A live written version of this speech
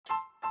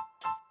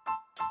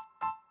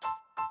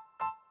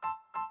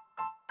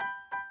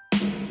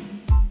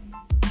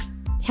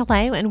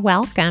Hello and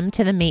welcome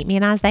to the Meet Me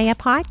in Isaiah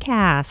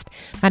podcast.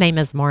 My name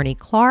is Marnie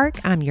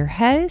Clark. I'm your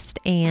host,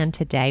 and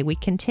today we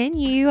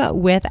continue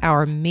with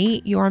our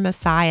Meet Your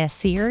Messiah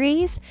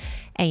series,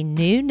 A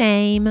New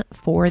Name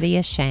for the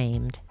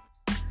Ashamed.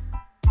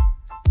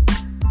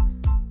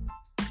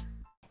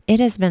 It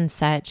has been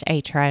such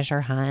a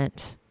treasure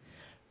hunt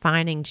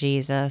finding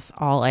Jesus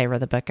all over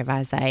the book of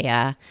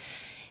Isaiah.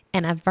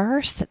 And a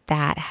verse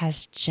that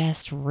has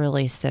just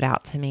really stood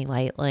out to me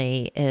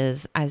lately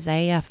is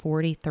Isaiah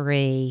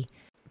 43,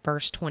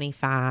 verse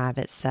 25.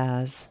 It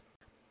says,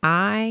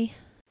 I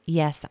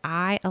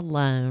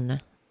alone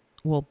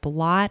will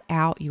blot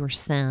out your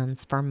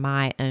sins for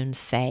my own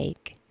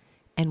sake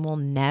and will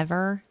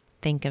never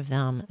think of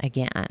them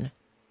again.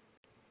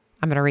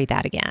 I'm going to read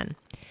that again.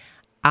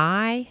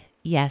 I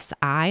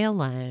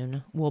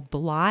alone will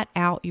blot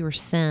out your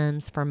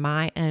sins for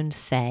my own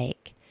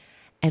sake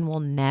and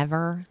will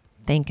never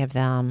think of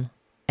them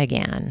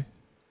again.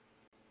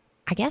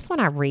 I guess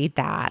when I read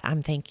that,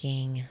 I'm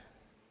thinking,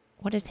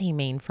 what does he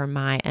mean for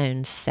my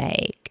own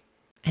sake?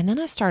 And then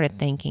I started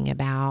thinking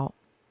about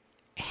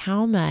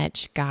how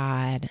much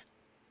God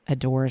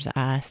adores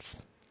us,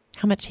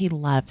 how much he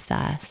loves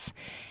us,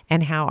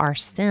 and how our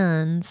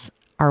sins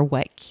are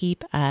what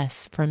keep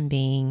us from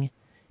being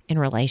in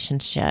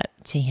relationship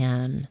to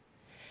him,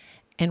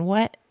 and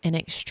what an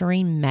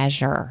extreme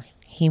measure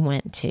he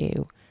went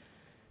to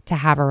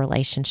have a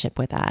relationship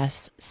with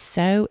us,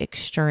 so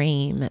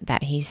extreme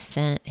that he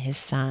sent his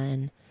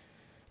son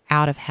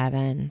out of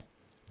heaven,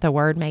 the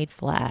Word made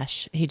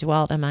flesh, who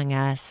dwelt among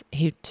us,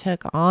 who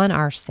took on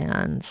our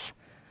sins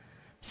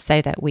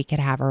so that we could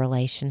have a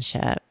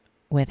relationship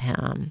with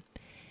him.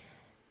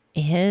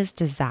 His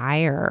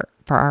desire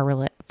for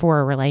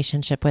a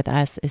relationship with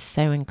us is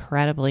so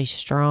incredibly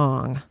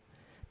strong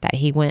that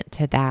he went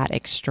to that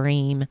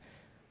extreme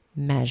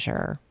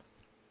measure.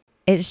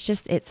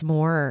 It's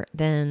more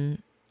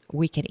than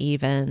we could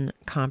even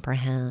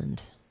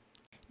comprehend.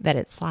 That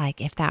it's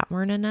like, if that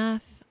weren't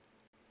enough,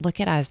 look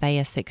at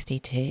Isaiah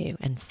 62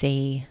 and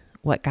see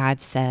what God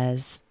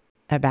says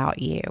about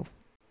you.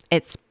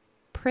 It's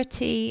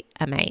pretty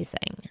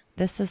amazing.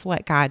 This is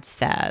what God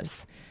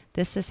says.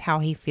 This is how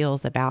he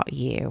feels about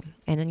you.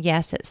 And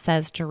yes, it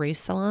says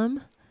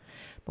Jerusalem,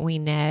 but we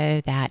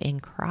know that in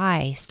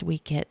Christ, we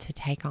get to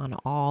take on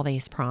all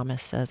these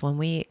promises. When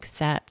we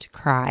accept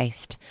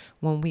Christ,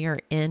 when we are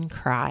in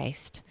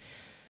Christ,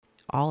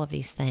 all of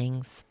these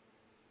things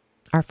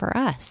are for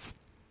us.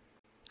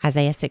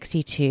 Isaiah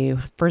 62,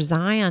 for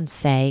Zion's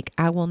sake,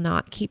 I will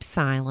not keep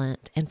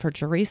silent, and for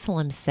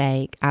Jerusalem's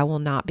sake, I will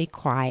not be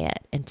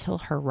quiet until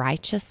her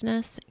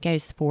righteousness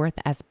goes forth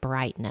as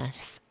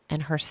brightness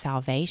and her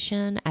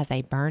salvation as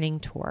a burning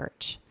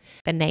torch.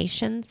 The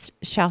nations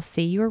shall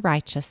see your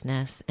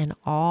righteousness and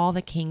all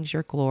the kings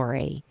your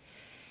glory,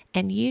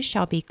 and you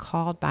shall be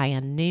called by a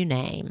new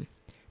name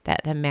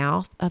that the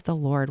mouth of the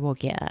Lord will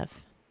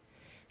give.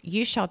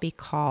 You shall be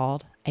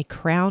called a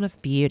crown of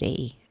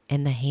beauty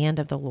in the hand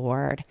of the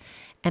Lord,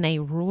 and a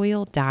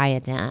royal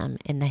diadem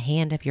in the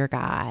hand of your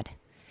God.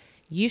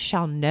 You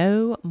shall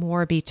no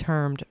more be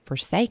termed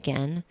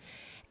forsaken,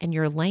 and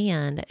your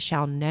land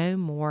shall no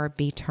more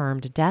be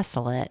termed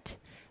desolate,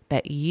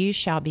 but you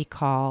shall be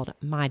called,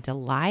 my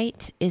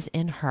delight is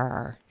in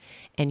her,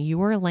 and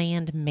your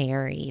land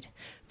married,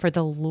 for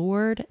the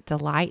Lord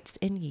delights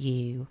in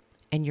you,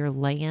 and your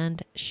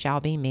land shall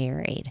be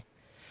married.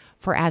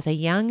 For as a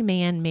young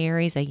man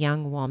marries a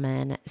young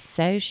woman,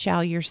 so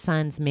shall your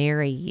sons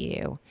marry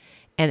you.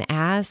 And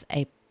as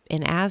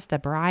the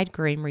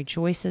bridegroom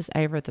rejoices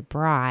over the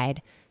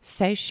bride,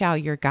 so shall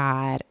your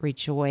God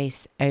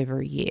rejoice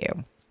over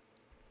you.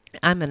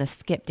 I'm going to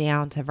skip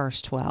down to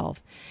verse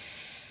 12.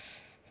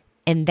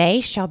 And they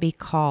shall be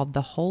called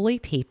the holy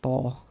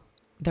people,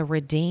 the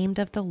redeemed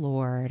of the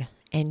Lord,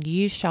 and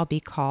you shall be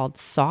called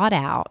sought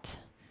out,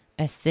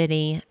 a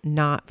city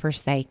not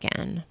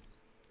forsaken.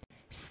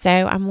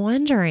 So I'm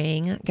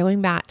wondering,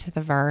 going back to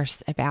the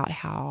verse about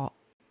how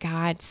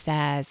God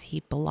says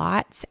he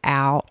blots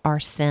out our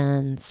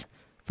sins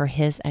for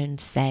his own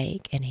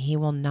sake and he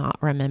will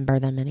not remember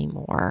them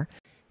anymore.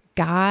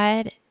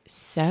 God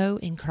so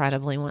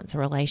incredibly wants a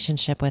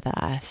relationship with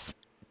us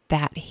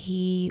that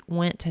he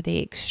went to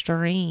the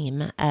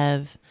extreme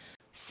of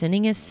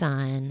sending his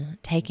son,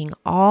 taking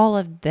all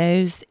of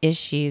those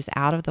issues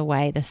out of the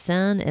way. The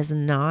sin is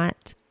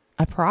not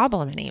a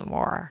problem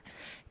anymore.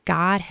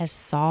 God has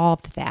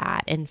solved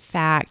that. In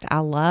fact, I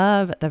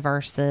love the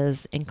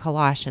verses in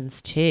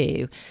Colossians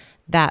 2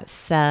 that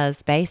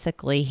says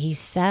basically he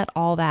set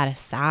all that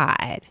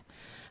aside,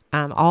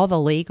 all the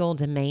legal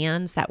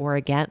demands that were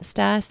against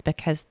us,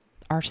 because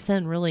our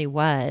sin really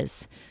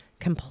was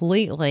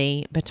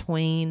completely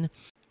between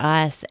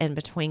us and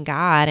between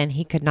God, and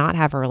he could not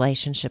have a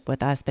relationship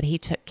with us, but he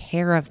took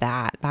care of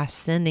that by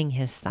sending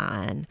his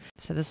son.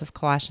 So this is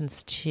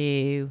Colossians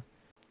 2.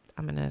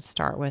 I'm going to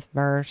start with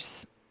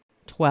verse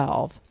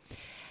 12.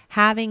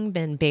 Having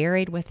been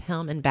buried with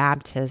him in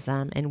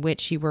baptism, in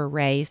which you were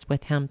raised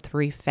with him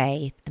through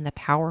faith in the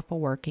powerful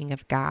working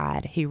of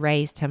God, who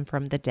raised him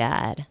from the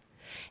dead.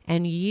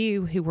 And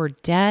you who were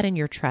dead in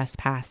your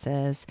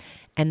trespasses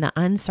and the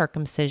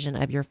uncircumcision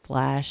of your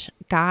flesh,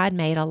 God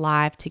made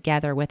alive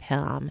together with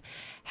him,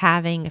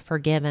 having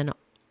forgiven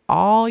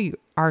all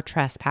our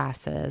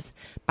trespasses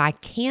by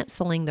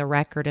canceling the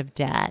record of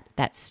debt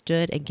that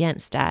stood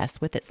against us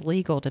with its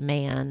legal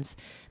demands.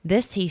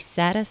 This he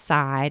set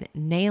aside,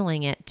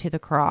 nailing it to the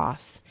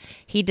cross.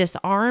 He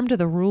disarmed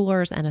the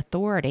rulers and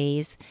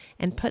authorities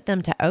and put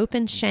them to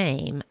open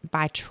shame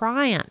by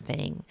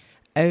triumphing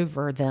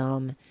over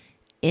them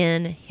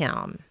in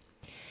him.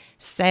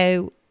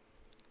 So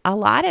a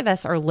lot of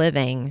us are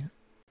living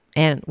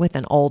with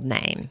an old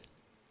name.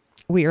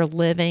 We are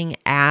living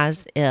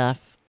as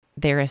if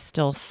there is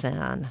still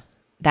sin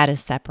that is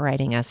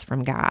separating us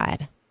from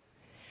God.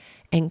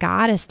 And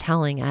God is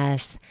telling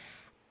us,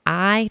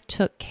 I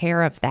took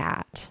care of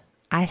that.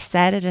 I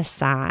set it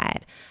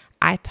aside.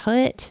 I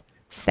put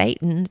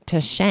Satan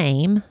to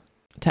shame,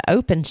 to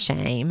open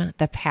shame,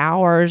 the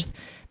powers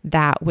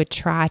that would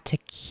try to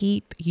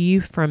keep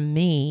you from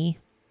me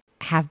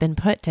have been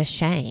put to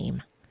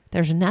shame.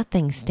 There's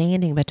nothing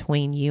standing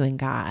between you and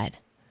God.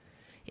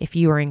 If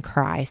you are in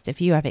Christ,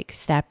 if you have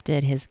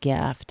accepted his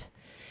gift.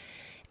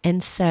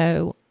 And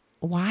so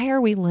why are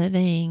we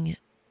living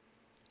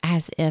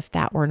as if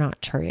that were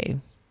not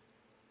true?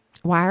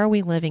 Why are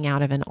we living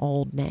out of an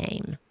old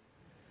name?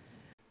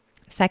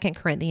 2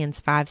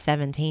 Corinthians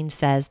 5:17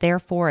 says,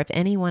 therefore, if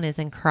anyone is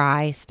in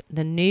Christ,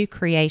 the new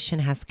creation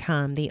has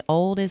come. The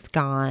old is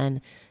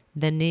gone.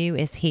 The new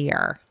is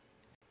here.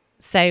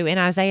 So in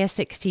Isaiah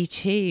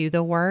 62,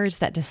 the words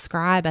that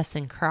describe us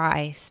in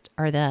Christ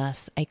are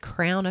this: a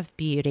crown of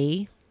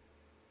beauty,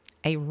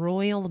 a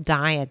royal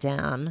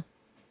diadem.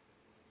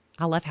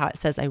 I love how it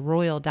says a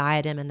royal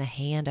diadem in the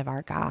hand of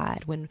our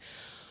God.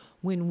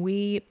 When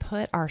we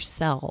put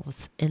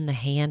ourselves in the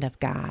hand of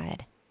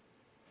God,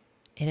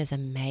 it is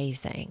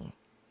amazing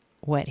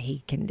what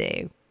he can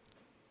do.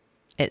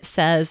 It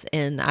says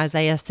in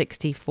Isaiah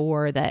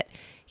 64 that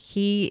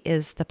he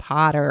is the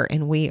potter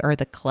and we are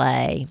the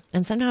clay.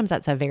 And sometimes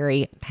that's a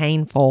very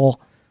painful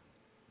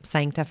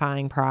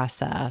sanctifying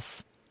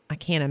process. I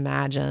can't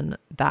imagine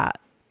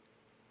that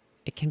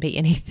it can be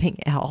anything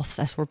else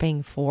as we're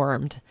being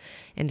formed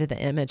into the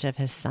image of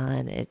his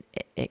son.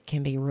 It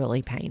can be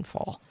really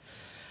painful.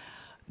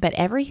 But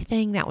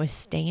everything that was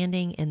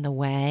standing in the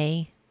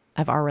way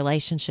of our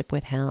relationship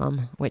with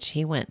him, which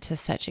he went to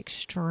such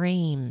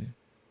extreme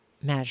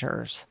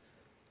measures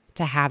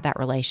to have that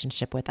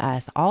relationship with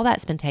us, all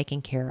that's been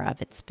taken care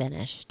of. It's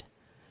finished.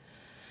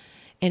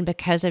 And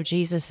because of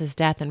Jesus'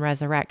 death and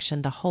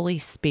resurrection, the Holy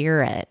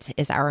Spirit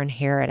is our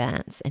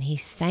inheritance, and he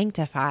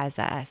sanctifies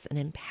us and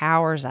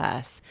empowers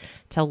us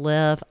to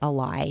live a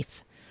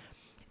life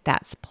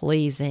that's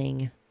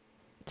pleasing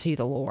to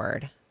the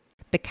Lord.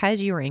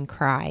 Because you are in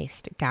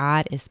Christ,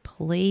 God is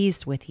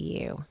pleased with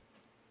you.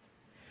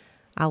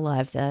 I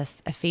love this.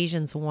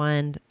 Ephesians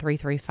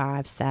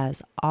 1:3-5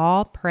 says,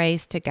 all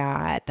praise to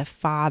God, the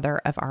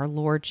Father of our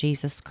Lord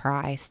Jesus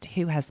Christ,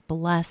 who has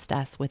blessed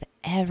us with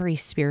every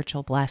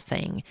spiritual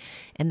blessing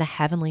in the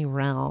heavenly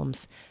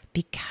realms,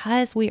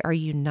 because we are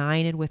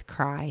united with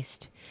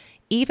Christ.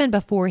 Even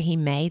before he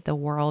made the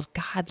world,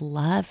 God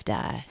loved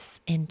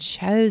us and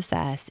chose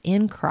us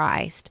in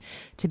Christ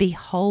to be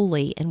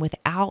holy and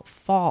without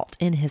fault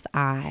in his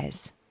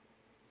eyes.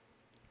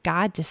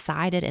 God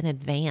decided in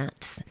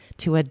advance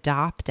to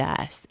adopt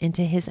us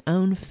into his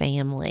own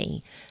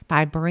family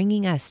by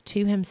bringing us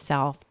to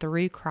himself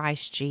through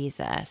Christ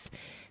Jesus.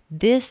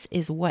 This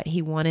is what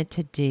he wanted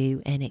to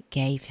do, and it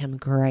gave him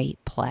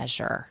great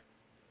pleasure.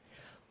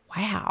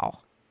 Wow.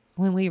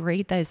 When we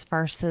read those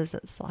verses,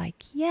 it's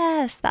like,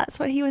 yes, that's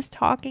what he was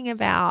talking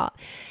about.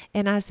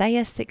 In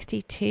Isaiah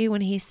 62,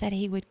 when he said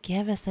he would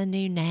give us a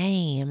new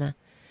name,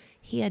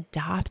 he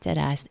adopted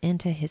us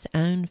into his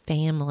own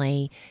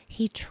family.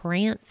 He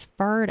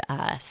transferred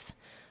us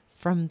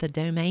from the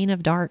domain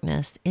of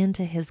darkness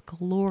into his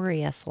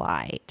glorious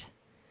light.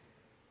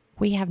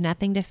 We have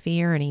nothing to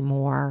fear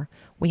anymore.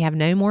 We have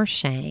no more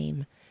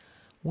shame.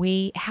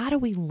 How do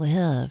we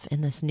live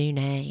in this new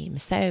name?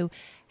 So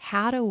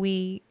how do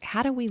we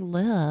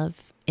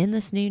live in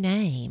this new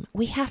name?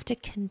 We have to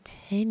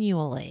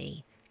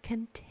continually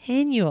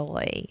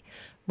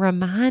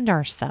remind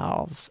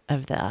ourselves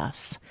of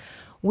this.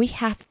 We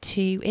have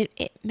to,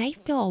 it may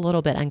feel a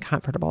little bit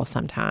uncomfortable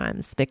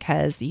sometimes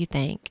because you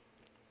think,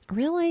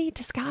 really?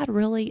 Does God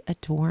really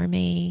adore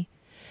me?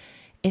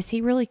 Is he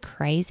really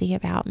crazy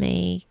about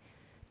me?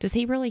 Does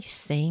he really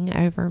sing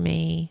over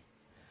me?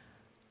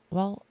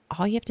 Well,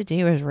 all you have to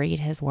do is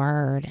read his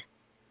word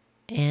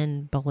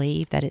and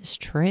believe that it's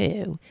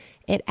true.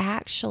 It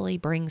actually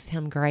brings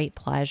him great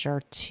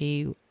pleasure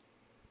to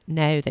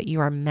know that you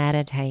are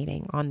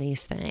meditating on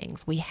these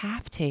things. We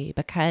have to,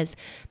 because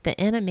the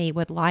enemy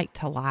would like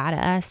to lie to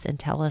us and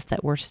tell us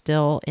that we're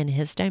still in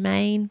his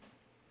domain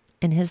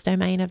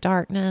of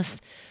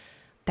darkness,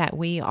 that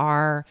we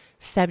are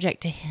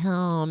subject to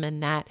him,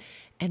 and that,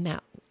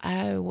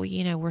 oh,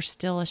 well, we're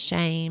still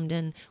ashamed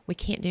and we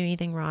can't do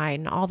anything right,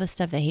 and all the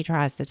stuff that he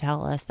tries to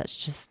tell us that's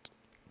just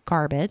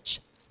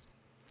garbage.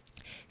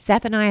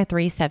 Zephaniah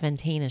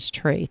 3:17 is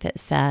truth. It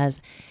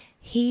says,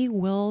 He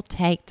will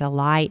take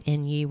delight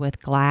in you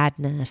with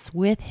gladness,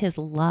 with His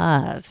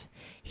love.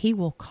 He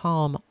will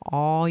calm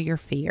all your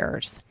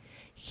fears.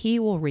 He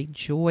will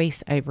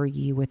rejoice over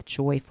you with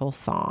joyful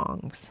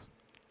songs.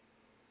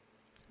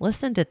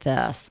 Listen to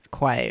this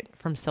quote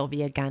from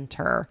Sylvia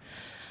Gunter.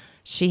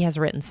 She has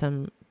written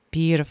some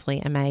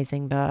beautifully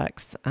amazing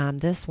books.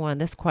 This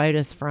quote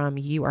is from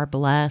You Are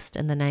Blessed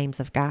in the Names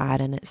of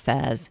God, and it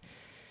says,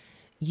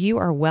 You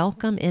are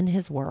welcome in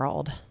His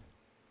world.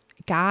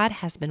 God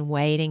has been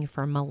waiting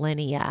for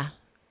millennia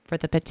for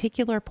the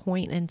particular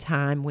point in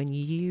time when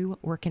you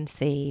were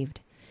conceived.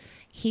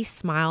 He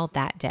smiled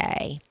that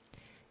day.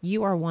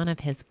 You are one of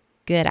His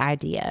good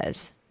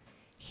ideas.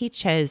 He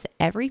chose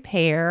every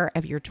pair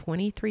of your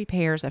 23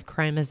 pairs of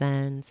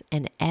chromosomes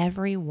and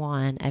every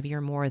one of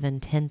your more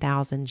than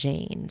 10,000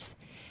 genes.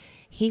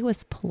 He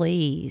was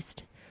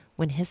pleased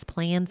when His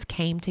plans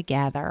came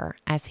together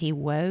as He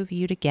wove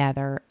you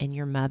together in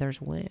your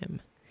mother's womb.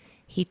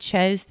 He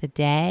chose the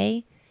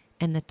day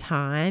and the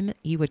time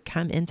you would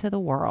come into the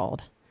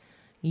world.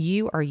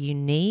 You are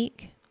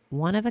unique,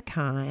 one of a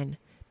kind.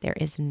 There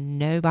is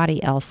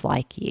nobody else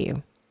like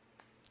you.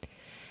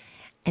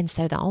 And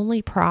so the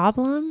only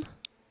problem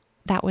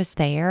that was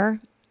there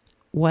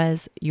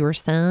was your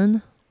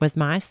sin, was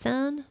my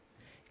sin.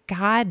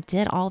 God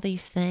did all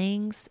these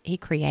things. He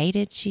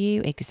created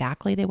you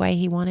exactly the way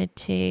He wanted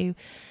to,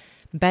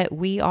 but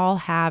we all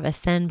have a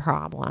sin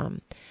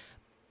problem.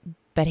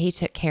 But He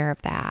took care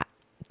of that.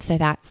 So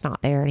that's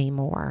not there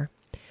anymore.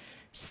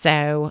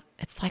 So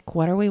it's like,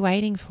 what are we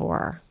waiting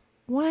for?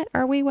 What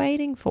are we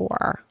waiting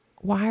for?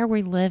 Why are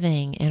we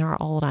living in our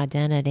old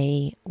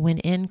identity when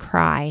in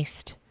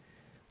Christ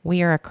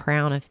we are a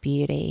crown of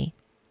beauty?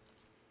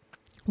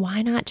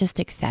 Why not just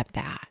accept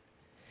that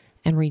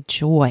and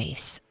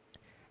rejoice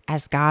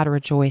as God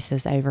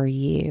rejoices over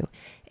you?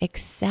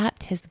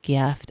 Accept His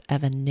gift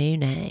of a new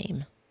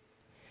name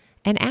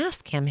and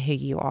ask Him who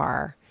you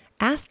are.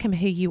 Ask Him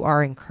who you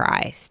are in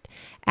Christ.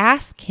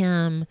 Ask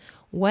Him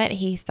what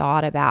He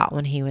thought about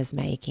when He was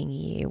making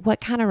you,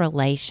 what kind of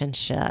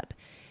relationship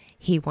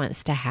He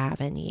wants to have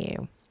in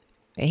you,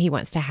 He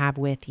wants to have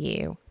with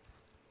you.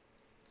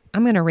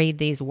 I'm going to read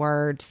these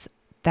words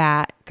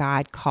that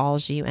God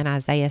calls you in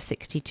Isaiah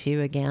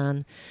 62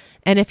 again.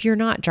 And if you're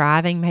not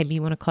driving, maybe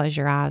you want to close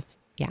your eyes.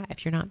 Yeah,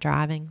 if you're not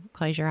driving,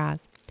 close your eyes.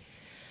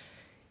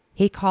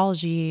 He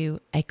calls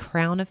you a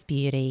crown of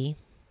beauty,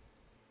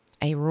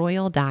 a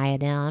royal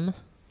diadem.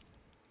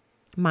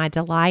 My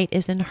delight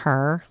is in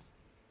her.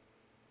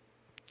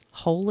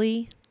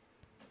 Holy,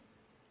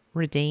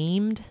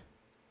 redeemed,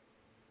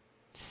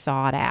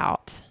 sought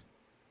out.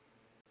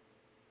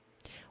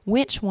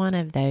 Which one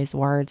of those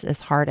words is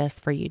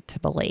hardest for you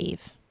to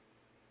believe?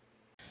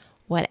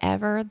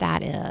 Whatever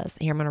that is,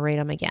 here I'm going to read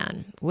them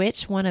again.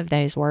 Which one of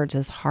those words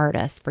is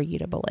hardest for you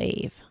to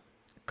believe?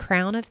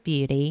 Crown of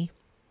beauty,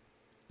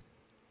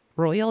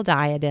 royal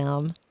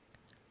diadem,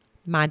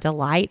 my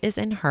delight is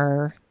in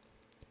her,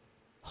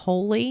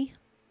 holy,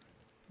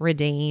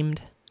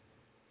 redeemed,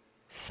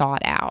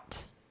 sought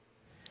out.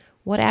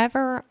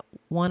 Whatever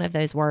one of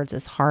those words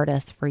is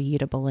hardest for you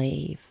to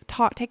believe,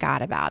 talk to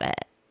God about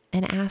it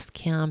and ask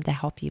Him to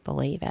help you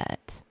believe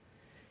it.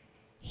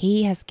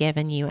 He has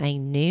given you a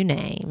new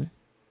name.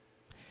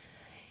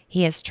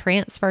 He has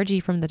transferred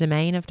you from the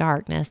domain of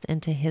darkness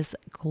into His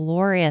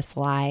glorious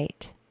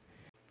light.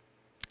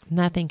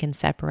 Nothing can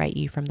separate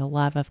you from the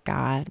love of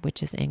God,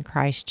 which is in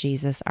Christ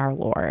Jesus our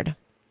Lord.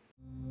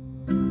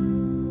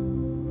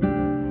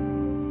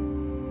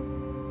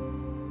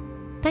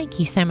 Thank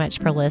you so much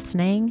for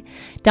listening.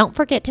 Don't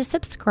forget to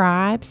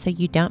subscribe so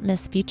you don't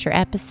miss future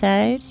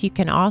episodes. You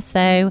can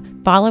also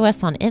follow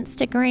us on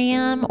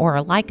Instagram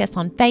or like us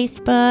on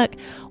Facebook,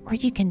 or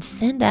you can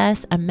send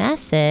us a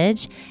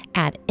message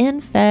at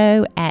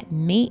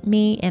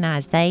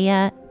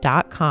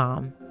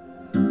info@meetmeinisaiah.com.